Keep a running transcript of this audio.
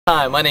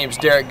Hi, my name's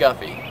Derek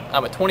Guffey.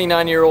 I'm a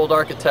 29-year-old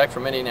architect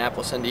from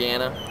Indianapolis,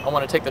 Indiana. I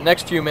want to take the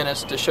next few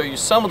minutes to show you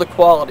some of the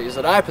qualities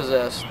that I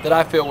possess that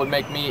I feel would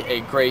make me a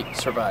great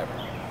survivor.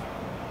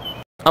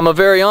 I'm a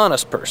very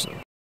honest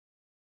person.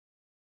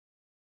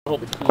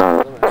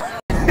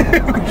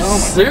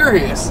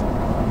 Serious?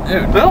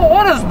 Dude, Bill,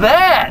 what is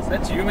that? Is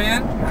that you,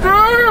 man? What's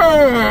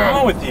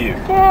wrong with you?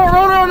 Oh,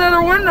 roll down the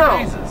other window.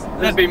 Jesus.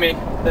 That'd be me.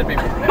 That'd be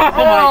me.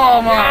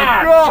 Oh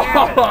my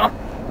God.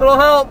 It'll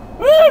help.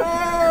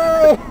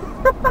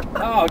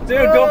 Oh, dude,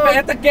 go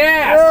at the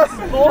gas. This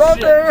is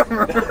bullshit.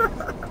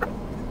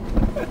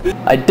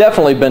 I've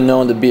definitely been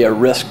known to be a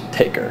risk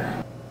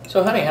taker.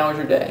 So, honey, how was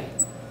your day?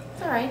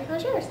 It's alright.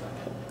 How's yours?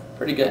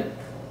 Pretty good.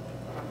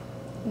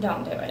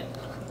 Don't do it.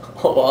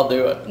 Oh, I'll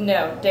do it.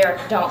 No,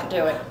 Derek, don't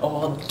do it.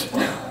 Oh,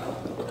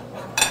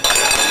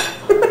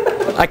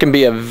 I can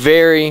be a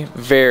very,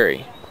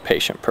 very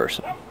patient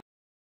person.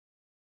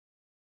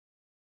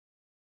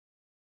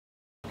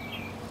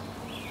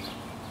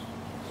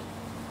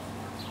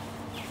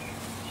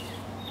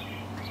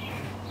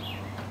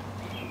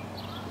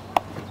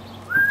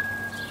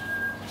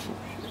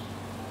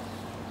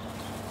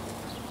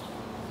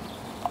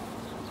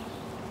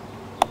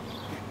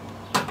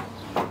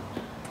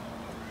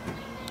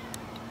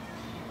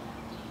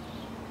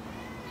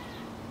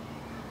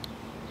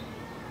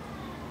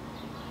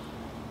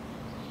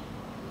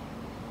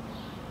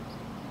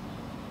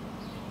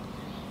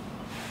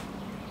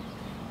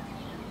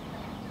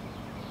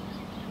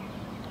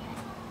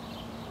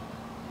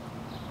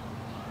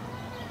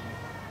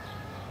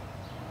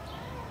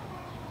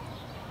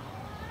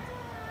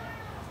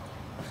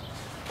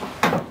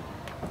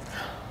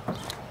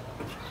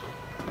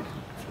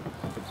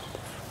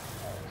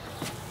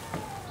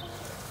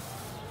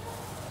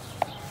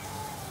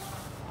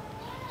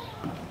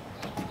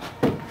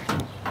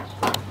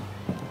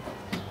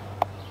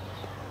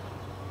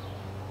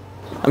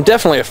 I'm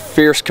definitely a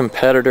fierce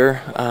competitor,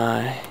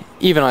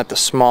 even at the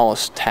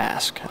smallest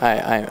task.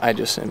 I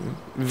just am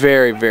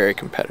very, very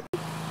competitive.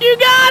 You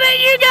got it!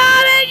 You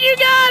got it! You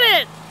got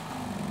it!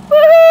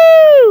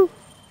 Woohoo!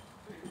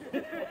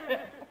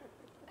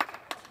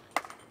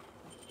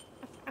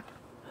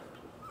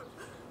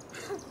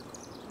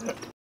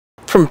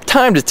 From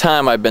time to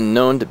time, I've been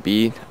known to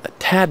be a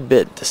tad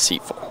bit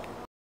deceitful.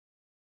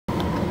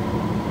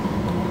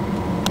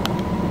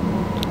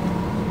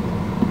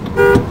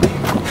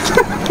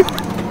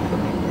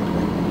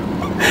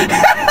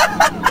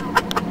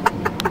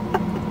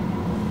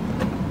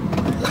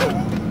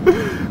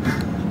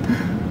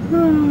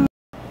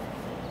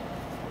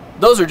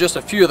 Those are just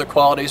a few of the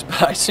qualities,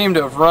 but I seem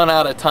to have run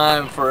out of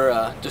time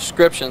for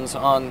descriptions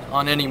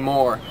on any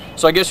more.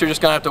 So I guess you're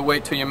just going to have to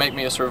wait till you make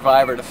me a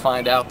survivor to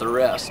find out the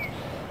rest.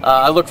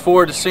 I look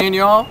forward to seeing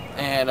you all,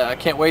 and I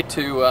can't wait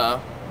to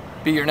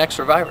be your next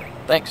survivor.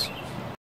 Thanks.